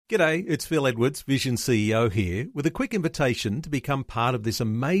G'day, it's Phil Edwards, Vision CEO here, with a quick invitation to become part of this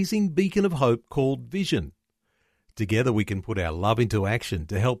amazing beacon of hope called Vision. Together we can put our love into action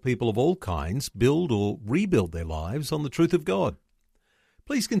to help people of all kinds build or rebuild their lives on the truth of God.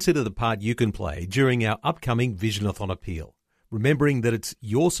 Please consider the part you can play during our upcoming Visionathon appeal, remembering that it's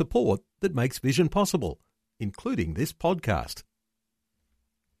your support that makes Vision possible, including this podcast.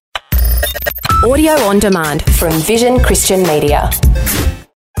 Audio on demand from Vision Christian Media.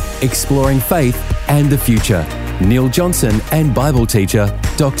 Exploring faith and the future. Neil Johnson and Bible teacher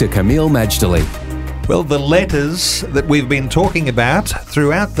Dr. Kameel Majdali. Well, the letters that we've been talking about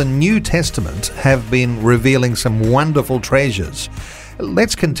throughout the New Testament have been revealing some wonderful treasures.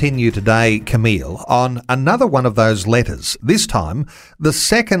 Let's continue today, Kameel, on another one of those letters, this time the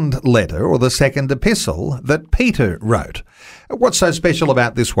second letter or the second epistle that Peter wrote. What's so special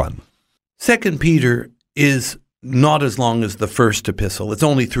about this one? 2 Peter is not as long as the first epistle. It's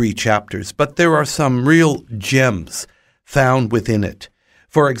only 3 chapters, but there are some real gems found within it.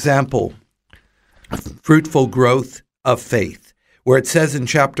 For example, fruitful growth of faith, where it says in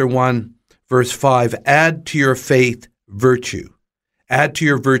chapter 1, verse 5, add to your faith virtue. Add to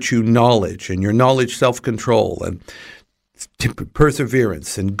your virtue knowledge, and your knowledge self-control, and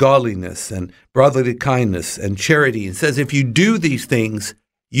perseverance, and godliness, and brotherly kindness, and charity. It says if you do these things,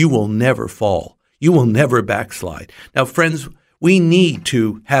 you will never fall. You will never backslide. Now, friends, we need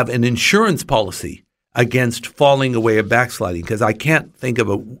to have an insurance policy against falling away or backsliding, because I can't think of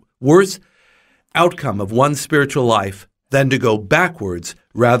a worse outcome of one's spiritual life than to go backwards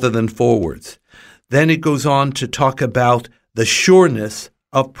rather than forwards. Then it goes on to talk about the sureness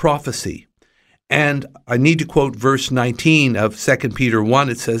of prophecy. And I need to quote verse 19 of 2 Peter 1.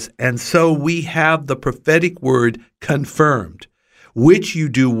 It says, and so we have the prophetic word confirmed, which you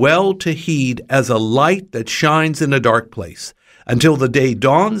do well to heed as a light that shines in a dark place, until the day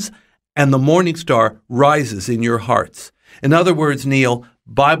dawns and the morning star rises in your hearts. In other words, Neil,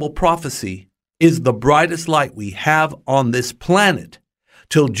 Bible prophecy is the brightest light we have on this planet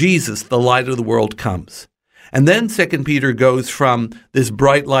till Jesus, the light of the world, comes. And then 2 Peter goes from this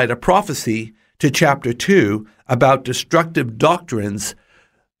bright light of prophecy to chapter 2 about destructive doctrines,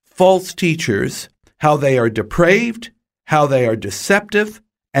 false teachers, how they are depraved, how they are deceptive,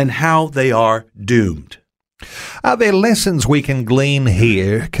 and how they are doomed. Are there lessons we can glean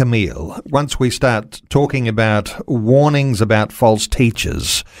here, Kameel, once we start talking about warnings about false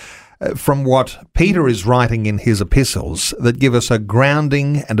teachers, from what Peter is writing in his epistles that give us a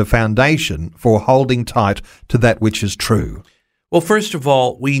grounding and a foundation for holding tight to that which is true? Well, first of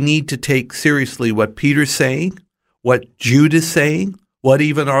all, we need to take seriously what Peter's saying, what Jude is saying, what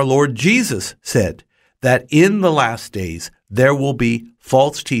even our Lord Jesus said, that in the last days there will be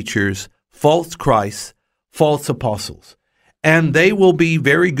false teachers, false Christs, false apostles, and they will be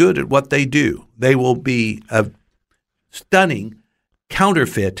very good at what they do. They will be a stunning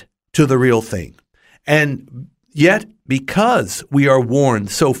counterfeit to the real thing. And yet, because we are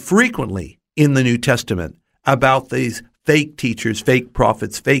warned so frequently in the New Testament about these fake teachers, fake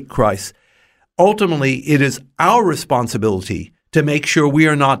prophets, fake Christs, ultimately it is our responsibility to make sure we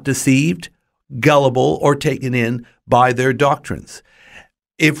are not deceived, gullible, or taken in by their doctrines.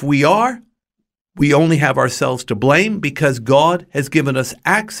 If we are, we only have ourselves to blame, because God has given us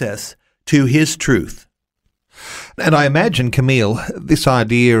access to His truth. And I imagine, Kameel, this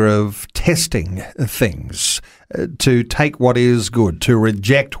idea of testing things, to take what is good, to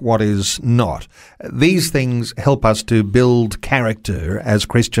reject what is not, these things help us to build character as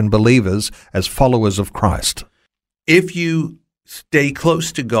Christian believers, as followers of Christ. If you stay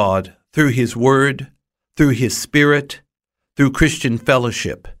close to God through His Word, through His Spirit, through Christian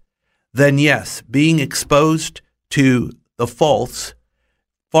fellowship, then yes, being exposed to the false,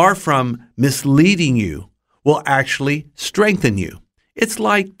 far from misleading you, will actually strengthen you. It's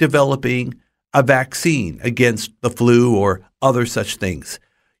like developing a vaccine against the flu or other such things.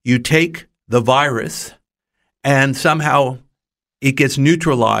 You take the virus and somehow it gets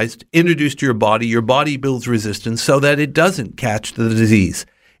neutralized, introduced to your body builds resistance so that it doesn't catch the disease.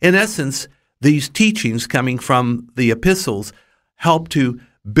 In essence, these teachings coming from the epistles help to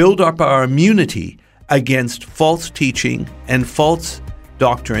build up our immunity against false teaching and false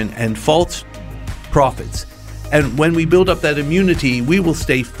doctrine and false prophets. And when we build up that immunity, we will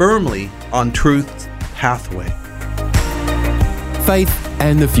stay firmly on truth's pathway. Faith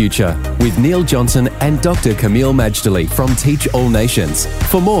and the Future with Neil Johnson and Dr. Kameel Majdali from Teach All Nations.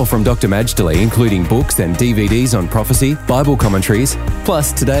 For more from Dr. Majdali, including books and DVDs on prophecy, Bible commentaries,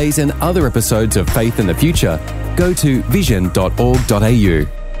 plus today's and other episodes of Faith and the Future, go to vision.org.au.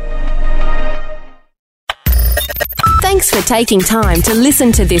 Thanks for taking time to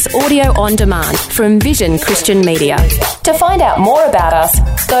listen to this audio on demand from Vision Christian Media. To find out more about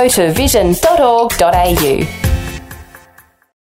us, go to vision.org.au.